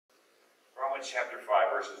Romans chapter 5,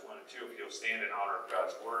 verses 1 and 2. If you'll stand in honor of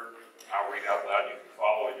God's word, I'll read out loud. You can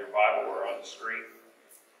follow in your Bible or on the screen.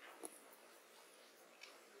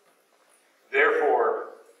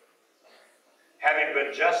 Therefore, having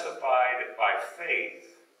been justified by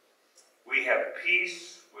faith, we have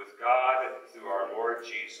peace with God through our Lord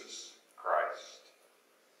Jesus Christ,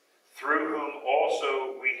 through whom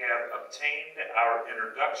also we have obtained our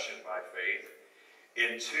introduction by faith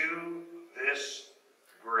into this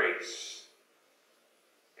grace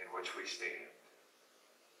in which we stand.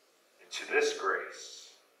 Into this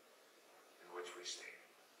grace in which we stand.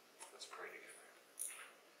 Let's pray together.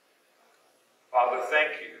 Father,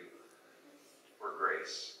 thank you for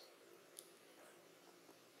grace.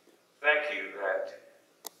 Thank you that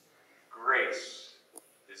grace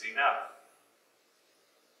is enough.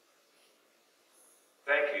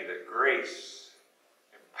 Thank you that grace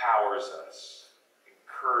empowers us,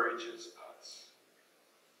 encourages us.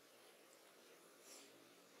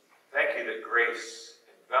 Thank you that grace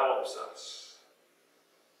envelops us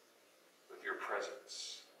with your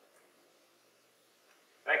presence.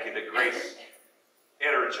 Thank you that grace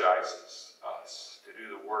energizes us to do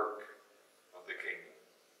the work of the kingdom.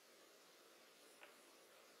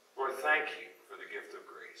 Lord, thank you for the gift of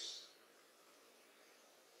grace.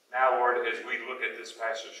 Now, Lord, as we look at this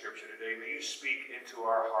passage of Scripture today, may you speak into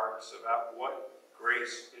our hearts about what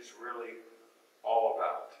grace is really all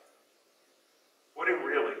about. What it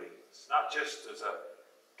really means, not just as a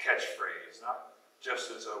catchphrase, not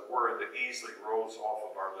just as a word that easily rolls off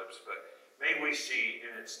of our lips, but may we see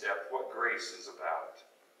in its depth what grace is about,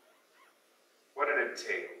 what it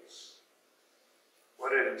entails,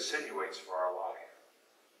 what it insinuates for our life,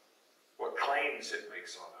 what claims it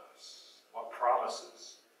makes on us, what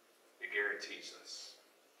promises it guarantees us.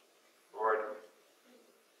 Lord,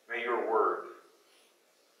 may your word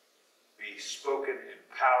be spoken in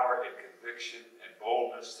power and conviction and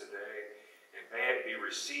boldness today, and may it be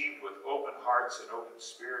received with open hearts and open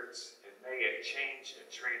spirits, and may it change and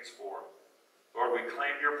transform. Lord, we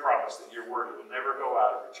claim your promise that your word will never go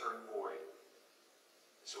out and return void.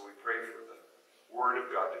 So we pray for the word of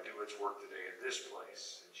God to do its work today in this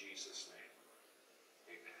place, in Jesus' name.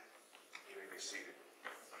 Amen. You may be seated.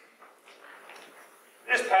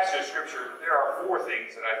 In this passage of Scripture, there are four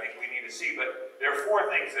things that I think we need to see, but there are four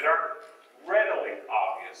things that aren't readily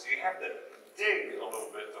obvious. You have to dig a little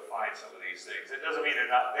bit to find some of these things. It doesn't mean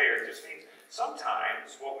they're not there. It just means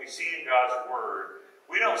sometimes what we see in God's Word,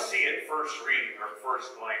 we don't see it first reading or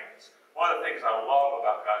first glance. One of the things I love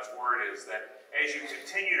about God's Word is that as you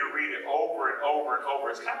continue to read it over and over and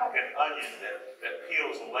over, it's kind of like an onion that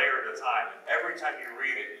peels a layer at a time. And every time you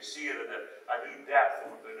read it, you see it in a new depth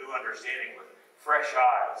and with a new understanding, with fresh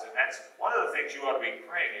eyes. And that's one of the things you ought to be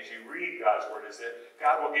praying as you read God's Word, is that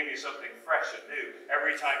God will give you something fresh and new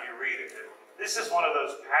every time you read it. And this is one of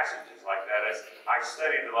those passages like that. As I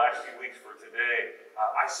studied the last few weeks for today,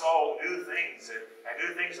 I saw new things and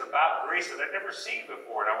new things about grace that I'd never seen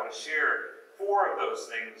before. And I want to share four of those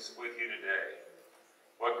things with you today.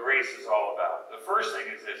 What grace is all about. The first thing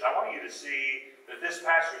is this. I want you to see that this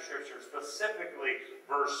passage of Scripture, specifically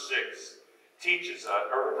verse 6, teaches us,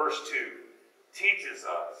 or verse 2, teaches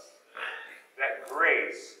us that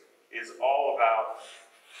grace is all about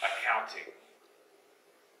accounting.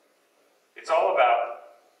 It's all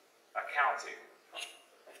about accounting.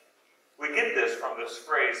 We get this from this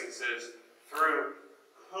phrase that says, through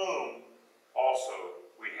whom also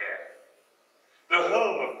we have. The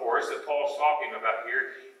whom, of course, that Paul's talking about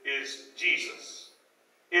here is Jesus.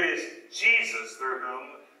 It is Jesus through whom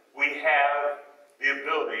we have the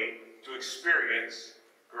ability to experience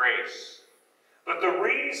grace. But the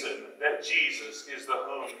reason that Jesus is the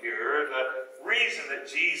whom here, the reason that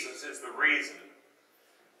Jesus is the reason,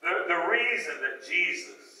 the reason that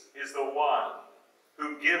Jesus is the one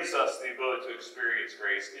who gives us the ability to experience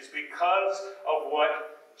grace is because of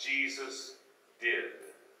what Jesus did.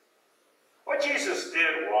 What Jesus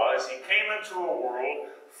did was, he came into a world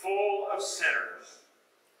full of sinners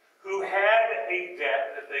who had a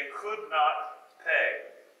debt that they could not pay.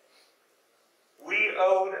 We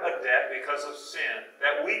owed a debt because of sin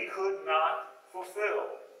that we could not fulfill.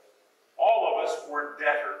 All of us were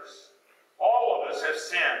debtors. All of us have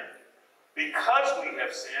sinned. Because we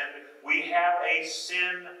have sinned, we have a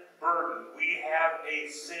sin burden. We have a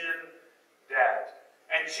sin debt.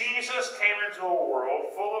 And Jesus came into a world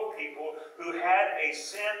full of people who had a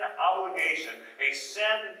sin obligation, a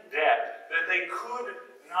sin debt that they could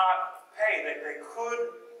not pay, that they could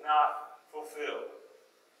not fulfill.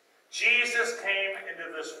 Jesus came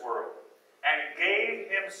into this world and gave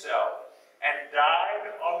himself and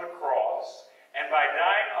died on the cross and by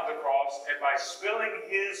dying on the cross, and by spilling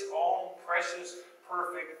his own precious,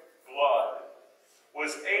 perfect blood,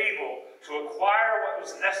 was able to acquire what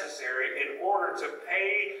was necessary in order to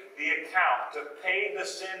pay the account, to pay the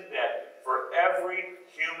sin debt for every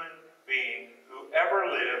human being who ever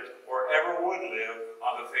lived or ever would live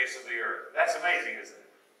on the face of the earth. That's amazing, isn't it?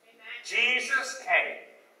 Amen. Jesus came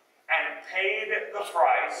and paid the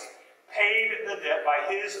price, paid the debt by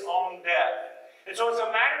his own death. And so it's a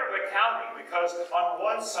matter of accounting, because on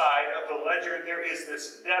one side of the ledger there is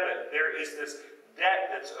this debit, there is this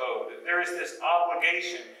debt that's owed, there is this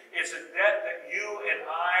obligation. It's a debt that you and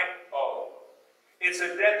I owe. It's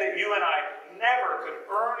a debt that you and I never could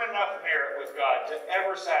earn enough merit with God to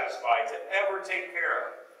ever satisfy, to ever take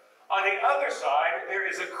care of. On the other side, there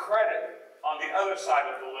is a credit on the other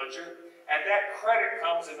side of the ledger, and that credit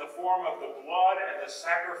comes in the form of the blood and the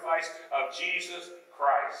sacrifice of Jesus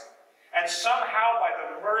Christ. And somehow, by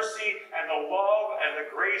the mercy and the love and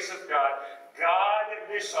the grace of God, God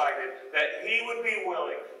decided that he would be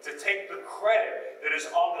willing to take the credit that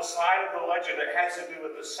is on the side of the ledger that has to do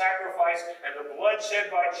with the sacrifice and the blood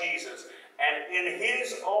shed by Jesus, and in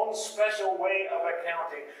his own special way of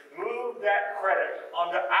accounting, move that credit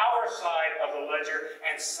onto our side of the ledger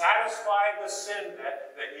and satisfy the sin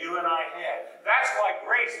debt that you and I had. That's why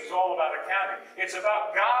grace is all about accounting. It's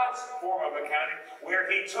about God's form of accounting,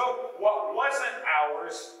 where he took what wasn't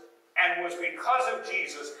ours and was because of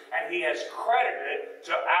Jesus, and he has credited it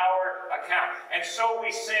to our account. And so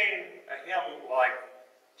we sing a hymn like,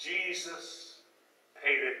 Jesus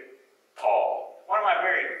paid it all. One of my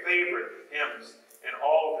very favorite hymns in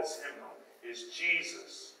all of this hymnal is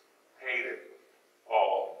Jesus paid it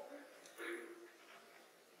all.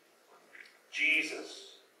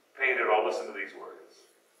 Jesus paid it all. Listen to these words.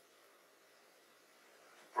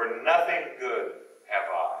 For nothing good have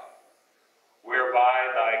I,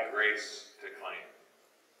 whereby thy grace to claim.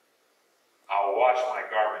 I'll wash my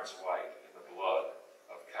garments white in the blood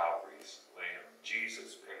of Calvary's Lamb.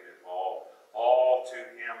 Jesus paid it all. All to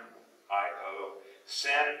him I owe.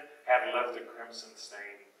 Sin had left a crimson stain.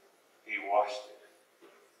 He washed it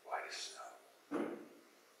white as snow.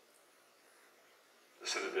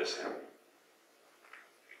 Listen to this hymn.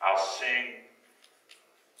 I'll sing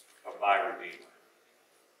of my Redeemer.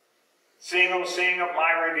 Sing, oh, sing of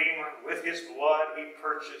my Redeemer. With his blood he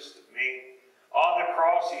purchased me. On the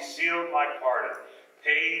cross he sealed my pardon,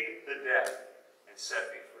 paid the debt, and set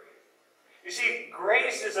me free. You see,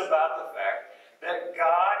 grace is about the fact that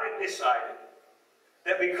God had decided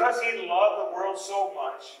that because he loved the world so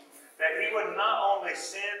much, that he would not only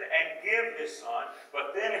send and give his son,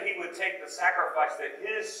 but then he would take the sacrifice that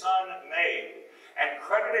his son made and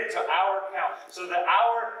credit it to our account so that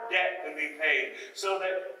our debt could be paid. So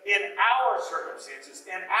that in our circumstances,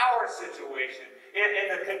 in our situation, in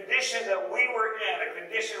the condition that we were in, a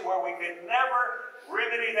condition where we could never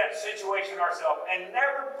remedy that situation ourselves and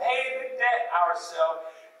never pay the debt ourselves,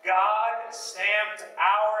 God stamped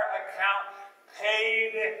our account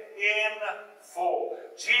paid in full.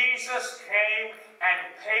 Jesus came and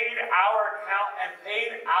paid our account and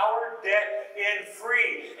paid our debt in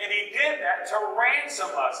free. And he did that to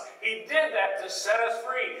ransom us. He did that to set us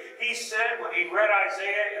free. He said when he read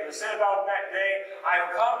Isaiah in the synagogue that day,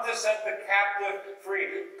 I've come to set the captive free.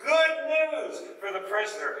 Good news for the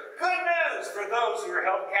prisoner. Good news for those who are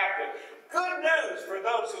held captive. Good news for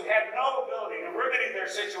those who have no ability to remedy their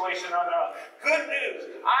situation on their own. Good news.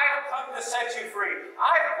 I've come to set you free.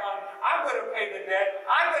 I'm going to pay the debt.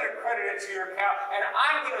 I'm going to credit it to your account, and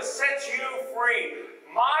I'm going to set you free.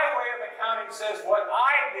 My way of accounting says what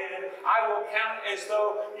I did, I will count as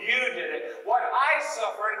though you did it. What I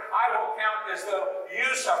suffered, I will count as though you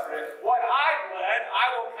suffered it. What I bled, I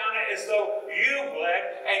will count it as though you bled,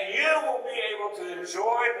 and you will be able to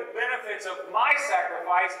enjoy the benefits of my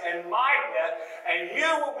sacrifice and my death, and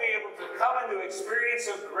you will be able to come into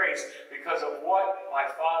experience of grace because of what my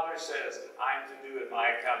Father says I'm to do in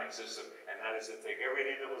my accounting system, and that is to take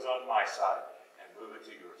everything that was on my side and move it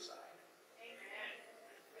to your side.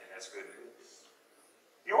 That's good news.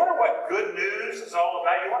 You wonder what good news is all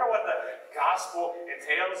about? You wonder what the gospel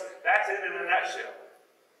entails? That's it in a nutshell.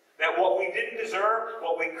 That what we didn't deserve,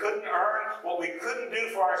 what we couldn't earn, what we couldn't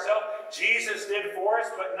do for ourselves, Jesus did for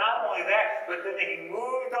us. But not only that, but then he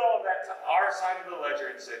moved all of that to our side of the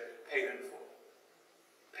ledger and said, paid in full.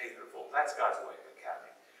 Paid in full. That's God's way of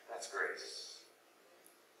accounting. That's grace.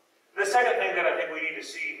 The second thing that I think we need to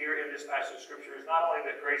see here in this passage of Scripture is not only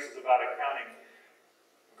that grace is about accounting,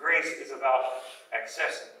 grace is about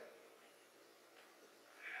accessing.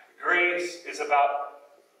 Grace is about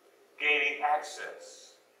gaining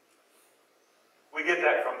access. We get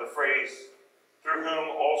that from the phrase, through whom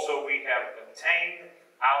also we have obtained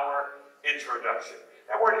our introduction.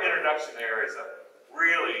 That word introduction there is a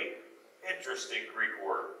really interesting Greek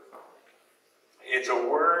word. It's a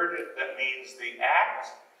word that means the act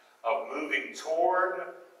of moving toward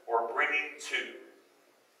or bringing to.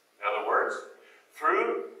 In other words,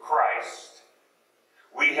 through Christ,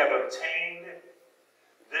 we have obtained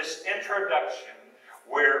this introduction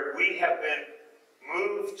where we have been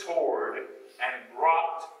moved toward and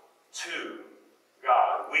brought to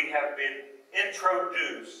God. We have been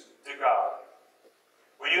introduced to God.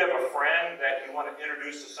 When you have a friend that you want to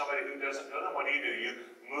introduce to somebody who doesn't know them, what do? You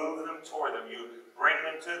move them toward them. You bring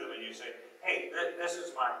them to them and you say, hey, this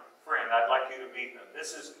is my friend. I'd like you to meet them.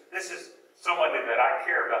 This is somebody that I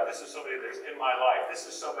care about. This is somebody that's in my life. This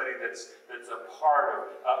is somebody that's a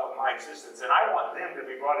part of my existence. And I want them to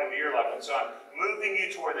be brought into your life. And so I'm moving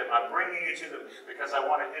you toward them. I'm bringing you to them because I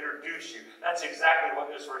want to introduce you. That's exactly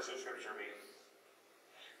what this verse of Scripture means.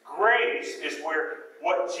 Grace is where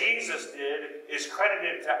what Jesus did is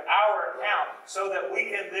credited to our account so that we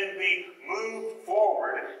can then be moved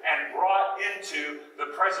forward and brought into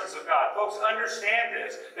the presence of God. Folks, understand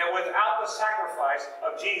this, that without the sacrifice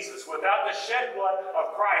of Jesus, without the shed blood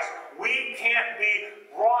of Christ, we can't be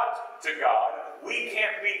brought to God. We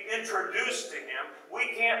can't be introduced to Him.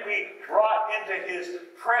 We can't be brought into His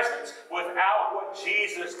presence without what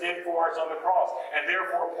Jesus did for us on the cross. And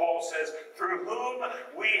therefore, Paul says, through whom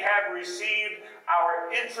we have received our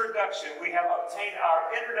introduction, we have obtained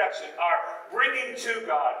our introduction, our bringing to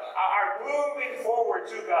God, our moving forward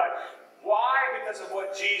to God. Why? Because of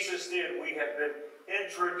what Jesus did. We have been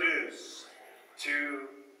introduced to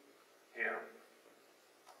Him.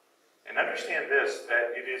 And understand this,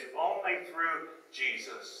 that it is only through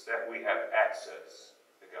Jesus that we have access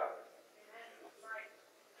to God.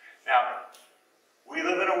 Now, we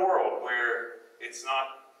live in a world where it's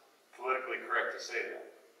not politically correct to say that.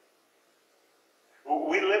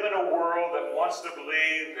 We live in a world that wants to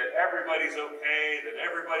believe that everybody's okay, that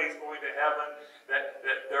everybody's going to heaven, that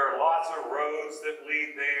there are lots of roads that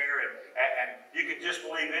lead there, and you can just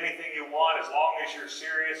believe anything you want as long as you're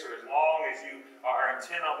serious, or as long as you are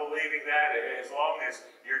intent on believing that, as long as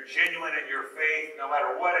you're genuine in your faith, no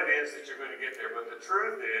matter what it is that you're going to get there. But the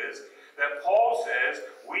truth is that Paul says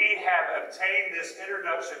we have obtained this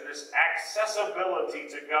introduction, this accessibility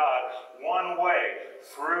to God one way,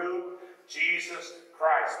 through Jesus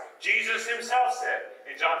Christ. Jesus Himself said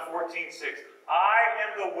in John 14:6, I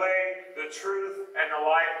am the way, the truth, and the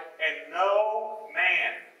life, and no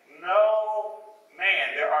man,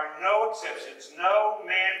 there are no exceptions, no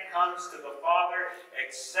man comes to the Father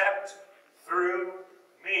except through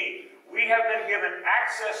me. We have been given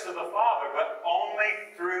access to the Father, but only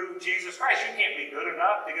through Jesus Christ. You can't be good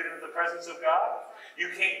enough to get into the presence of God.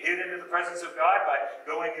 You can't get into the presence of God by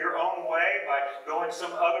going your own way, by going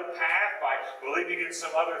some other path, by believing in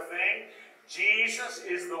some other thing. Jesus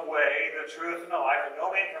is the way, the truth, and the life, and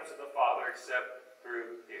no man comes to the Father except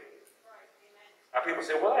through Him. Now people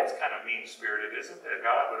say, well, that's kind of mean-spirited, isn't it?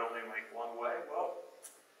 God would only make one way. Well,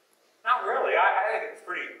 not really. I think it's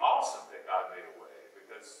pretty awesome that God made a way,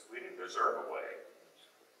 because we didn't deserve a way.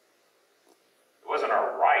 It wasn't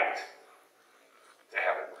our right to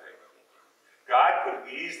have a way. God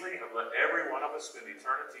could easily have let every one of us spend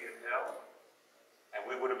eternity in hell, and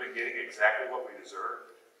we would have been getting exactly what we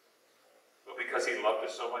deserved. But because He loved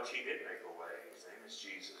us so much, He did make a way. His name is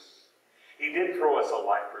Jesus. He did throw us a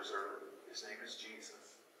life preserver. His name is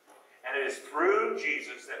Jesus. And it is through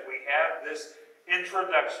Jesus that we have this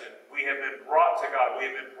introduction. We have been brought to God. We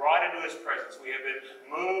have been brought into His presence. We have been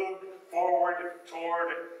moved forward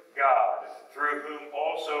toward God, through whom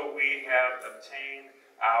also we have obtained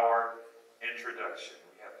our introduction.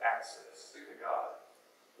 We have access to God.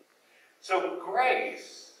 So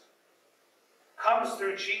grace comes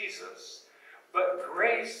through Jesus, but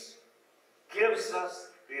grace gives us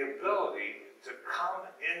the ability to come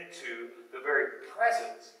into the very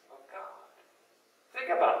presence of God.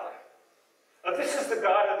 Think about that. Now, this is the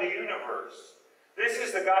God of the universe. This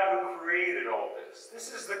is the God who created all this.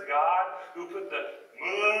 This is the God who put the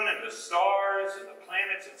moon and the stars and the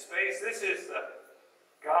planets in space. This is the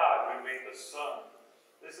God who made the sun.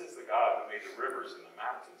 This is the God who made the rivers and the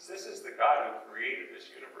mountains. This is the God who created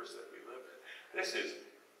this universe that we live in. This is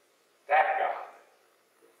that God.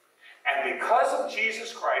 And because of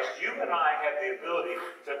Jesus Christ, you and I have the ability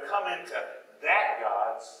to come into that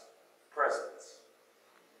God's presence.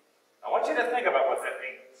 I want you to think about what that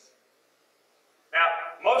means. Now,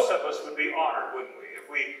 most of us would be honored, wouldn't we, if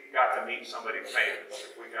we got to meet somebody famous,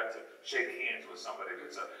 if we got to shake hands with somebody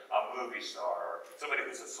who's a movie star, or somebody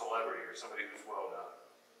who's a celebrity, or somebody who's well known.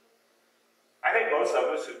 I think most of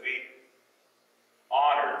us would be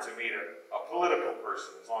honored to meet a political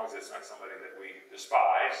person, as long as it's not somebody that we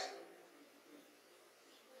despise.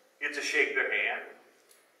 Get to shake their hand,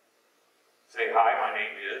 say, hi, my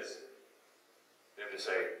name is, then to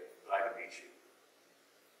say, glad to meet you.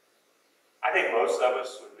 I think most of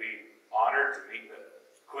us would be honored to meet the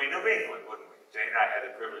Queen of England, wouldn't we? Jane and I had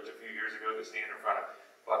the privilege a few years ago to stand in front of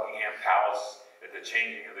Buckingham Palace at the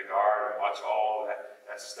changing of the guard and watch all that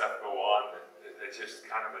stuff go on. It's just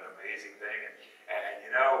kind of an amazing thing. And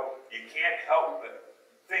you know, you can't help but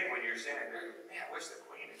think when you're standing there, man, I wish the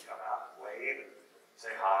Queen had come out and wave and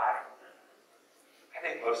say hi. I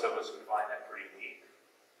think most of us would find that pretty neat.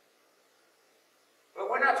 But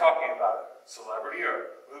we're not talking about a celebrity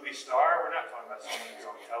or a movie star. We're not talking about someone who's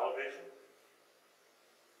on television.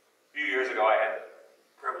 A few years ago, I had the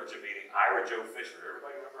privilege of meeting Ira Joe Fisher.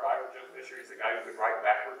 Everybody remember Ira Joe Fisher? He's the guy who could write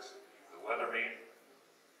backwards, the weatherman.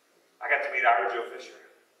 I got to meet Ira Joe Fisher.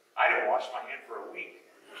 I didn't wash my hand for a week.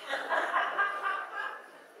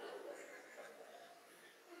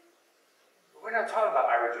 But we're not talking about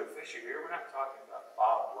Ira Joe Fisher here. We're not talking about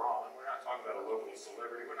Bob Braun. We're not talking about a local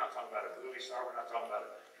celebrity. We're not talking about a movie star. We're not talking about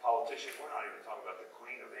a politician. We're not even talking about the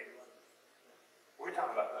Queen of England. We're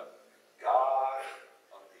talking about the God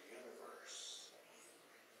of the universe.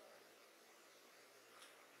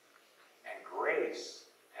 And grace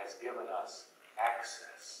has given us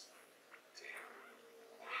access to Him.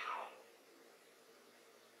 Wow.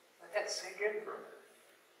 Let that sink in for a minute.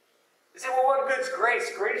 You say, well, what good's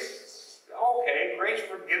grace? Grace, okay, grace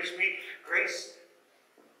forgives me. Grace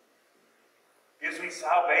gives me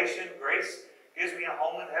salvation. Grace gives me a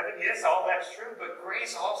home in heaven. Yes, all that's true, but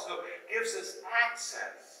grace also gives us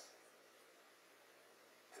access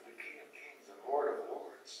to the King of Kings and Lord of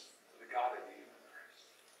Lords, to the God of the universe.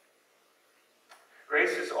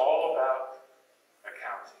 Grace is all about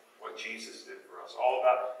accounting what Jesus did for us, all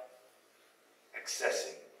about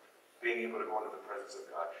accessing, being able to go into the presence of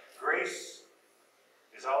God. Grace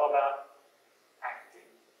is all about acting.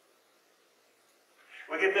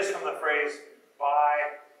 We get this from the phrase,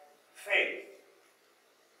 by faith.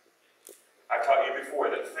 I taught you before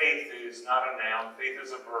that faith is not a noun, faith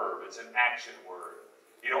is a verb, it's an action word.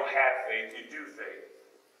 You don't have faith, you do faith.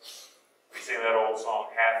 We sing that old song,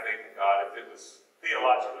 have faith in God. If it was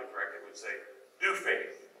theologically correct, it would say, do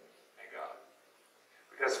faith in God.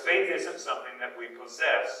 Because faith isn't something that we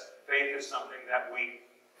possess, faith is something that we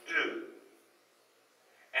do.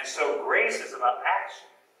 And so grace is about action.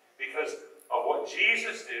 Because of what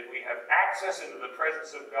Jesus did, we have access into the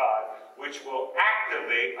presence of God, which will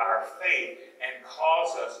activate our faith and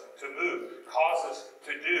cause us to move, cause us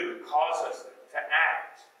to do, cause us to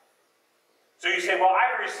act. So you say, well,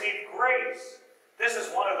 I received grace. This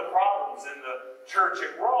is one of the problems in the church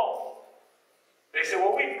at Rome. They say,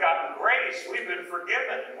 well, we've gotten grace, we've been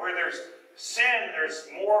forgiven, and where there's sin, there's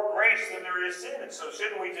more grace than there is sin. And so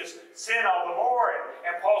shouldn't we just sin all the more?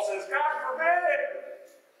 And Paul says, God forbid.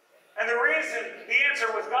 And the answer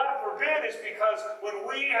with God forbid is because when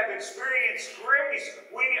we have experienced grace,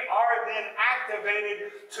 we are then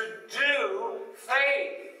activated to do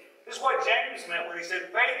faith. This is what James meant when he said,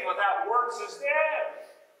 faith without works is dead.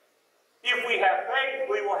 If we have faith,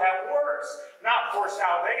 we will have works, not for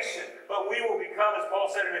salvation, but we will become, as Paul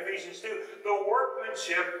said in Ephesians 2, the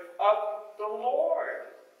workmanship of the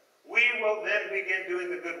Lord. We will then begin doing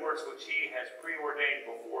the good works which He has preordained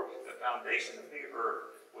before the foundation of the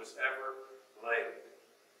earth was ever laid.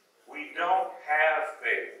 We don't have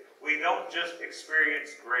faith. We don't just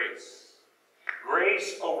experience grace.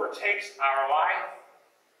 Grace overtakes our life.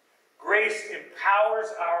 Grace empowers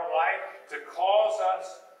our life to cause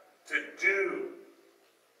us to do,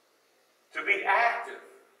 to be active,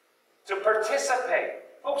 to participate.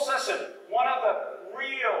 Folks, listen, one of the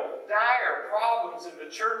real dire problems in the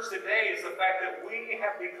church today is the fact that we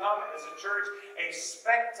have become, as a church, a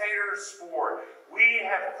spectator sport. We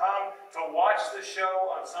have come to watch the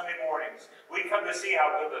show on Sunday mornings. We come to see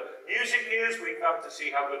how good the music is. We come to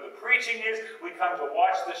see how good the preaching is. We come to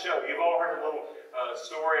watch the show. You've all heard a little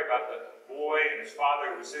story about the boy and his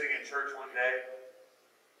father who was sitting in church one day.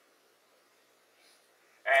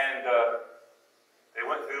 And they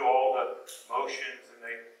went through all the motions and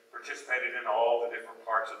they participated in all the different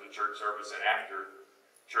parts of the church service. And after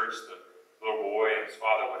church, the little boy and his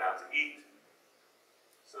father went out to eat.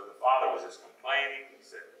 So the father was just complaining. He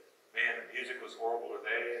said, man, the music was horrible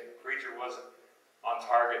today, and the preacher wasn't on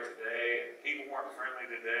target today, and people weren't friendly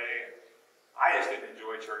today, and I just didn't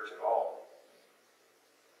enjoy church at all.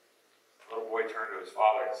 The little boy turned to his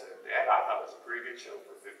father and said, Dad, I thought it was a pretty good show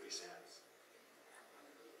for 50 cents.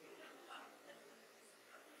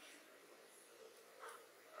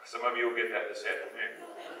 Some of you will get that this afternoon.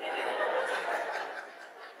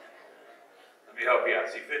 Let me help you out.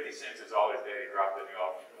 See, 50 cents is all his daddy dropped in the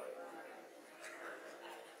offering plate.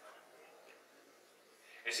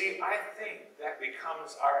 And see, I think that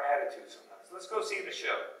becomes our attitude sometimes. Let's go see the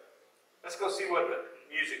show. Let's go see what the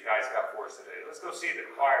music guys got for us today. Let's go see the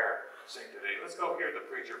choir sing today. Let's go hear the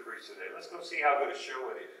preacher preach today. Let's go see how good a show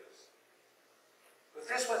it is. But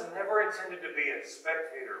this was never intended to be a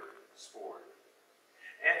spectator sport.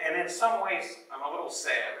 And in some ways, I'm a little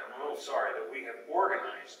sad, I'm a little sorry that we have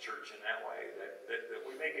organized church in that way, that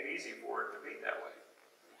we make it easy for it to be that way.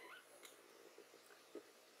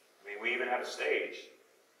 I mean, we even have a stage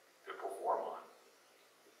to perform on.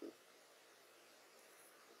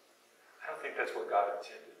 I don't think that's what God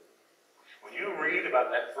intended. When you read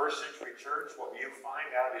about that first century church, what you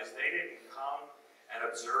find out is they didn't come and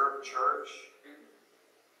observe church.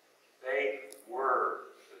 They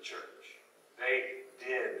were the church. They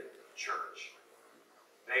did church.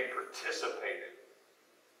 They participated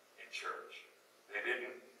in church. They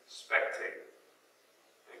didn't spectate.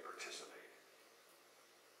 They participated.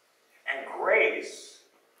 And grace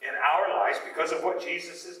in our lives, because of what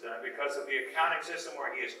Jesus has done, because of the accounting system where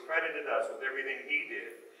he has credited us with everything he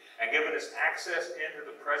did, and given us access into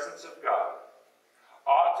the presence of God,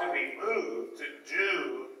 ought to be moved to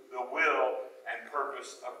do the will and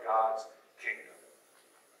purpose of God's kingdom.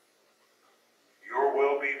 Your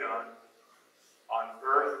will be done on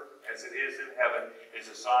earth as it is in heaven is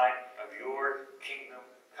a sign of your kingdom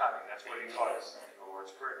coming. That's what he taught us in the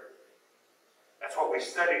Lord's Prayer. That's what we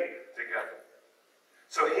studied together.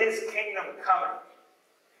 So his kingdom coming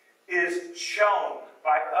is shown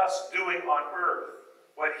by us doing on earth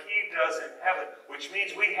what he does in heaven, which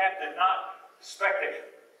means we have to not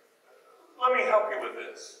spectate. Let me help you with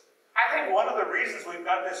this. I think one of the reasons we've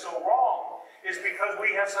got this so wrong is because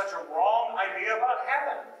we have such a wrong idea about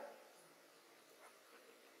heaven.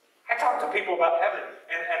 I talk to people about heaven,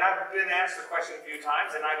 and I've been asked the question a few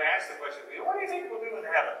times, and I've asked the question, what do you think we'll do in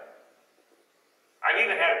heaven? I've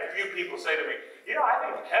even had a few people say to me, I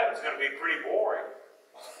think heaven's going to be pretty boring.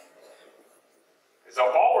 So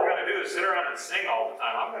if all we're going to do is sit around and sing all the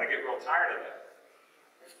time, I'm going to get real tired of that.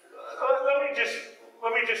 Let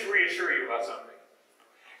me just reassure you about something.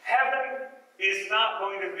 Heaven is not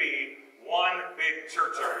going to be one big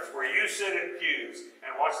church service where you sit in pews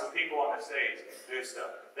and watch the people on the stage do stuff.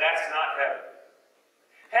 That's not heaven.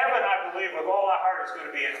 Heaven, I believe, with all my heart, is going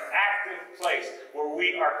to be an active place where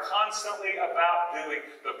we are constantly about doing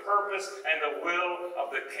the purpose and the will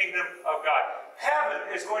of the kingdom of God. Heaven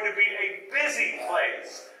is going to be a busy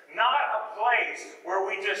place, not a place where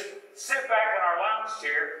we just sit back in our lounge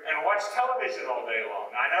chair and watch television all day long.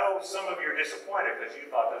 I know some of you are disappointed because you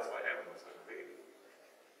thought that's what heaven was going to be.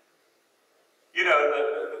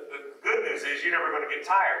 The good news is you're never going to get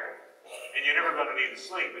tired, and you're never going to need to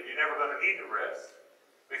sleep, and you're never going to need to rest.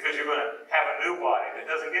 Because you're going to have a new body that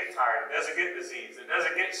doesn't get tired, it doesn't get diseased, it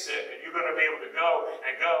doesn't get sick, and you're going to be able to go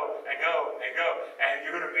and go and go and go, and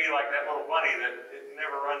you're going to be like that little bunny that it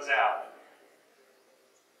never runs out.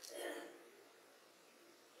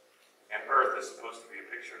 And earth is supposed to be a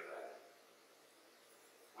picture of that.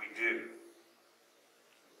 We do.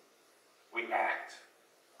 We act.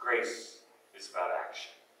 Grace is about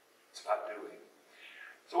action. It's about doing.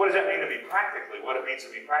 So what does that mean to be practically? What it means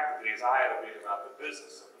to be practically is I have to be about the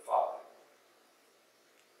business of the Father.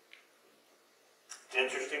 It's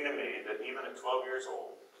interesting to me that even at 12 years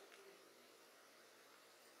old,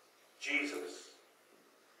 Jesus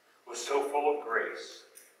was so full of grace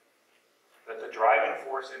that the driving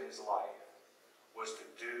force in his life was to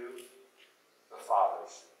do the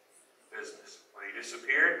Father's business. When he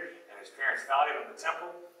disappeared and his parents found him in the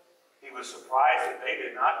temple, he was surprised that they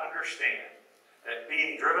did not understand that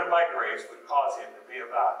being driven by grace would cause him to be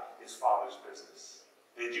about his Father's business.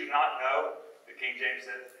 Did you not know, the King James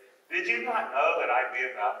says, did you not know that I be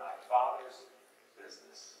about my Father's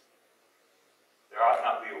business? There ought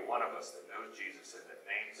not be one of us that knows Jesus and that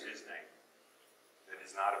names his name that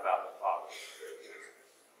is not about the Father's business.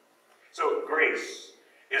 So grace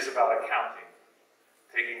is about accounting,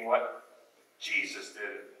 taking what Jesus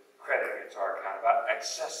did, crediting it to our account, about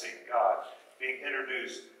accessing God, being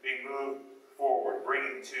introduced, being moved forward,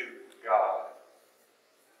 bringing to God.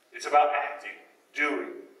 It's about acting,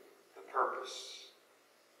 doing the purpose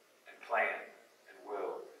and plan and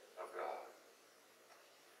will of God.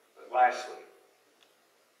 But lastly,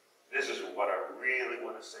 this is what I really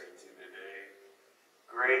want to say to you today.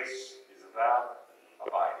 Grace is about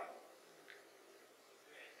abiding.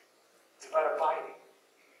 It's about abiding.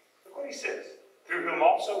 Look what he says. Through whom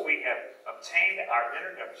also we have obtained our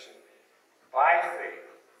introduction by faith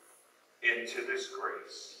into this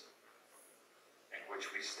grace in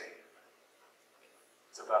which we stand.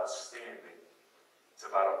 It's about standing It's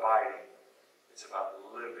about abiding. It's about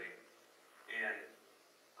living in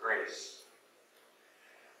grace.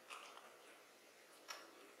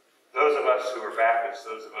 Those of us who are Baptists,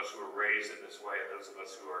 those of us who are raised in this way, those of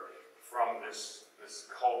us who are from this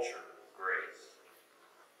culture of grace,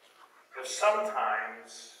 have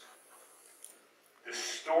sometimes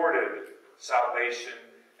distorted salvation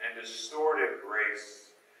and distorted grace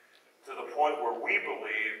to the point where we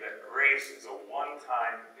believe that grace is a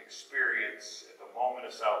one-time experience at the moment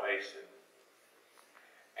of salvation,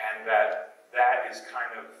 and that is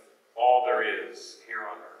kind of all there is here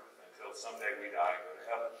on earth until someday we die and go to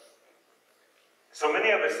heaven. So many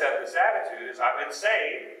of us have this attitude: is I've been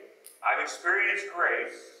saved, I've experienced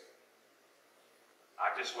grace,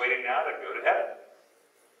 I'm just waiting now to go to heaven.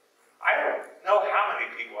 I don't know how many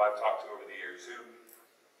people I've talked to over the years who,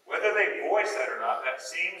 whether they voice that or not, that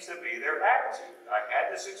seems to be their attitude. I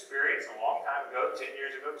had this experience a long time ago, 10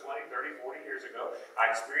 years ago, 20, 30, 40 years ago.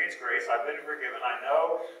 I experienced grace. I've been forgiven. I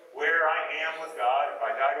know where I am with God. If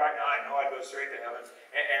I died right now, I know I'd go straight to heaven.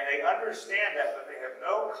 And they understand that, but they have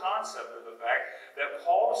no concept of the fact that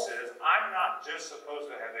Paul says, I'm not just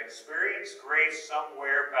supposed to have experienced grace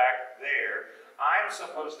somewhere back there. I'm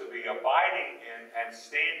supposed to be abiding in and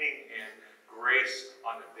standing in grace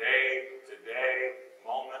on a day-to-day,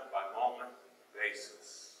 moment-by-moment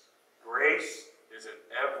basis. Grace is an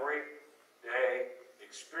everyday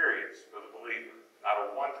experience for the believer, not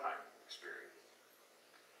a one-time experience.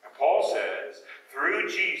 And Paul says, through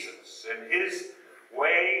Jesus and his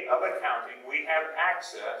way of accounting, we have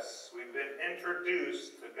access, we've been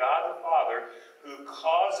introduced to God the Father, who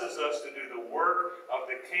causes us to do the work of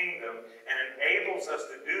the kingdom and enables us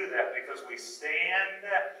to do that because we stand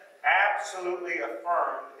absolutely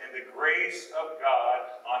affirmed in the grace of God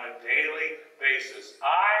on a daily basis.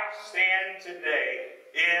 I stand today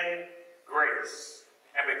in grace.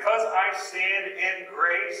 And because I stand in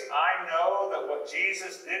grace, I know that what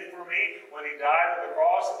Jesus did for me when he died on the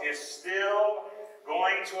cross is still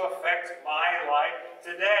going to affect my life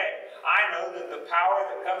today. I know that the power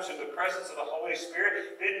that comes through the presence of the Holy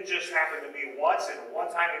Spirit didn't just happen to be once in a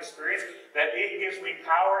one-time experience, that it gives me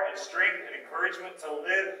power and strength and encouragement to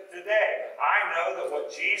live today. I know that what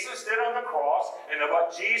Jesus did on the cross and that what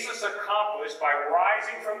Jesus accomplished by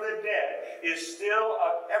rising from the dead is still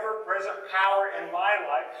an ever-present power in my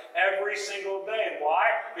life every single day. Why?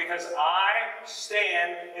 Because I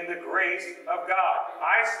stand in the grace of God.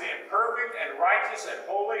 I stand perfect and righteous and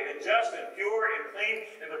holy and just and pure and clean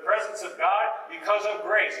in the presence of God because of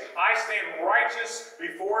grace. I stand righteous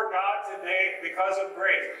before God today because of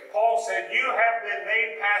grace. Paul said, you have been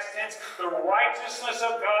made, past tense, the righteousness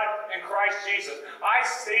of God in Christ Jesus. I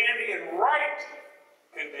stand in right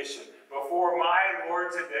condition before my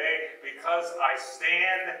Lord today because I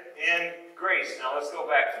stand in grace. Now let's go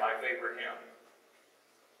back to my favorite hymn.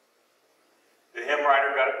 The hymn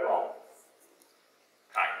writer got it wrong.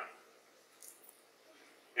 Kind of.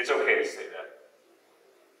 It's okay to say that.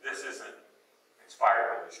 This isn't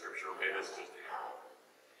inspired Holy Scripture, okay? This is just a hymn.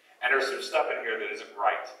 And there's some stuff in here that isn't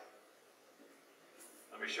right.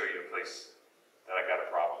 Let me show you a place that I got a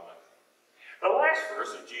problem with. The last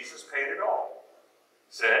verse of Jesus Paid It All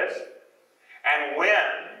says, and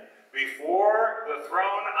when before the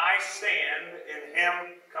throne I stand in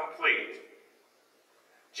him complete,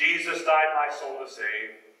 Jesus died my soul to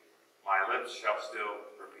save, my lips shall still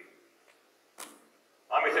repeat.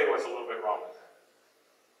 Let me tell you what's a little bit wrong with that.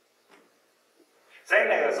 Same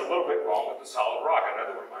thing that's a little bit wrong with the Solid Rock,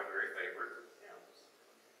 another one of my very favorite hymns.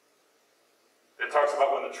 It talks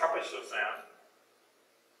about when the trumpet shall sound,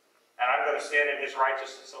 and I'm going to stand in his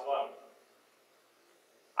righteousness alone.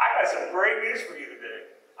 I got some great news for you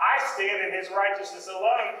today. I stand in his righteousness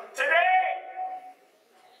alone today.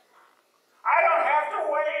 I don't have to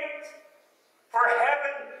wait for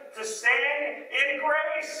heaven to stand in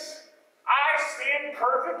grace. I stand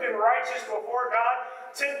perfect and righteous before God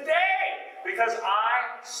today because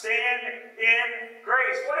I stand in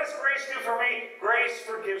grace. What does grace do for me? Grace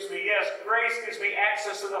forgives me. Yes, grace gives me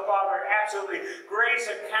access to the Father. Absolutely. Grace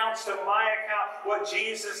accounts to my account what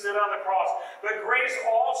Jesus did on the cross. But grace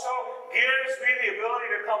also gives me the ability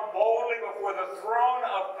to come boldly before the throne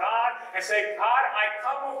of God and say, God, I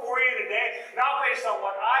come before you today, not based on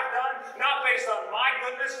what I've done, not based on my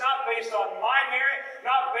goodness, not based on my merit,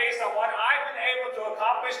 not based on what I've been able to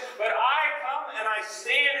accomplish, but I come and I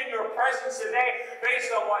stand in your presence today based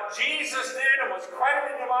on what Jesus did and was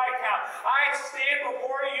credited to my account. I stand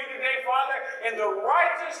before you today, Father, in the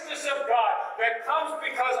righteousness of God, that comes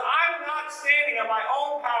because I'm not standing in my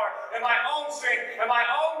own power, in my own strength, in my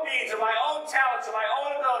own deeds, in my own talents, in my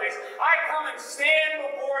own abilities. I come and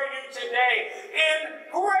stand before you today in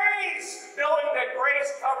grace, knowing that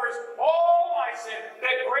grace covers all my sin,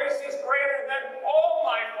 that grace is greater than all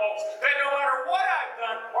my faults, that no matter what I've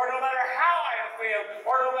done, or no matter how I have failed,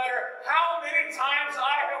 or no matter how many times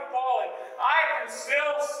I have fallen, I can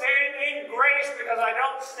still stand in grace because I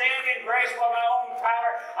don't stand in grace by my own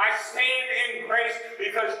power. I stand in grace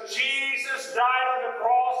because Jesus died on the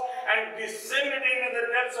cross and descended into the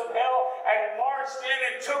depths of hell and marched in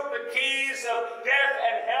and took the keys of death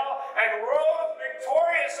and hell and rose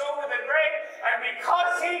victorious over the grave. And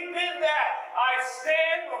because he did that, I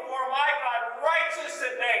stand before my God righteous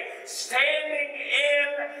today, standing in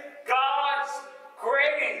God's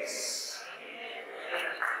grace.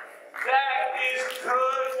 That is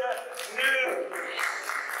good news.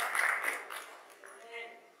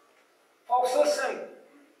 Folks, listen.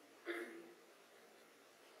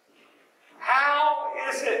 How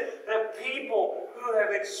is it that people who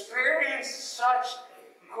have experienced such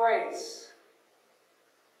grace,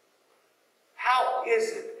 how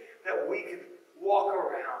is it that we can walk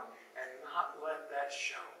around and not let that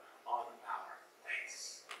show on our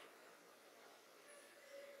face?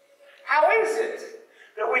 How is it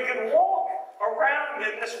that we can walk around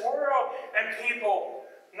in this world and people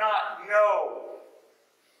not know?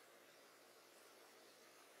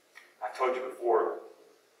 I told you before,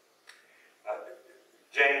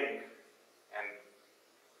 Jane, and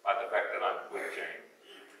by the fact that I'm with Jane,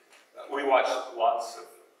 we watch lots of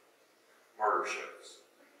murder shows.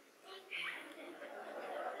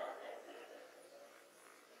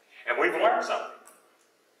 And we've learned something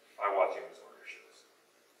by watching these murder shows.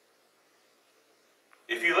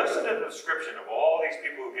 If you listen to the description of all these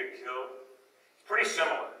people who get killed, it's pretty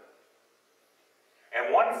similar.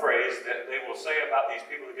 And one phrase that they will say about these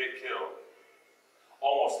people who get killed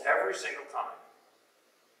almost every single time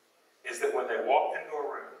is that when they walked into a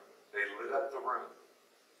room, they lit up the room.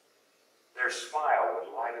 Their smile would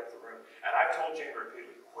light up the room. And I told Jane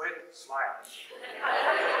repeatedly, quit smiling.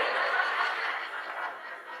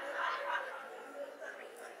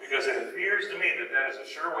 Because it appears to me that that is a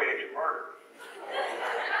sure way to get murdered.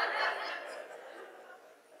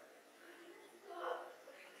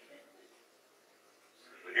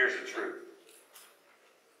 But here's the truth.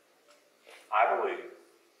 I believe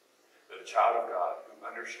that a child of God who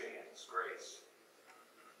understands grace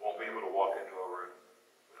won't be able to walk into a room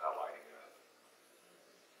without lighting it up.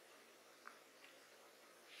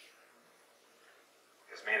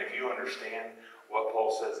 Because, man, if you understand what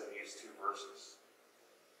Paul says in these two verses,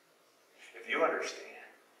 if you understand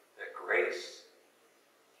that grace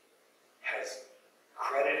has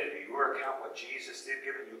credited to your account what Jesus did,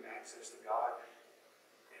 given you access to God,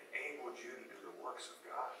 enabled you to do the works of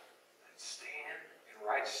God and stand in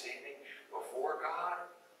right standing before God,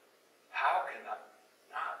 how can that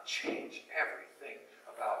not change everything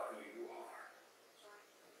about who you are?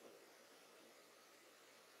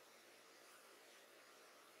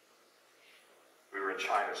 We were in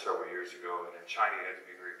China several years ago, and in China you had to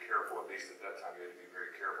be very careful, at least at that time you had to be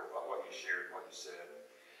very careful about what you shared and what you said.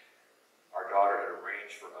 Our daughter had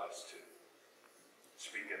arranged for us to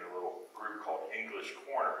speak in a little group called English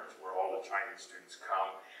Corner. It's where all the Chinese students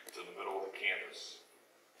come to the middle of the campus.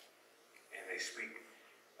 And they speak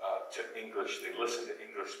to English. They listen to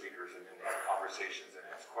English speakers and then have conversations and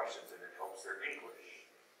ask questions, and it helps their English.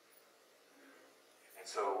 And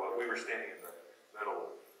so we were standing in the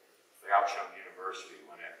middle of Liaocheng University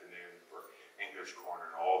one afternoon for English Corner,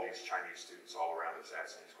 and all these Chinese students all around us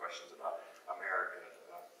asking these questions about America,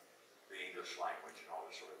 about the English language, and all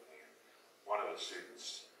this sort of thing. One of the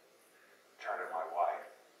students turned to my wife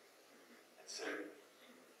and said,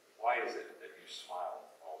 "Why is it that you smile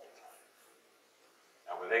all the time?"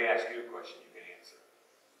 Now, when they ask you a question, you can answer.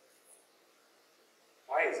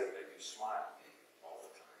 Why is it that you smile all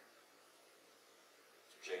the time?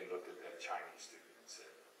 Jane looked at that Chinese student and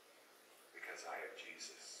said, "Because I have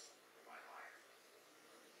Jesus in my life."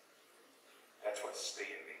 That's what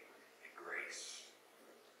standing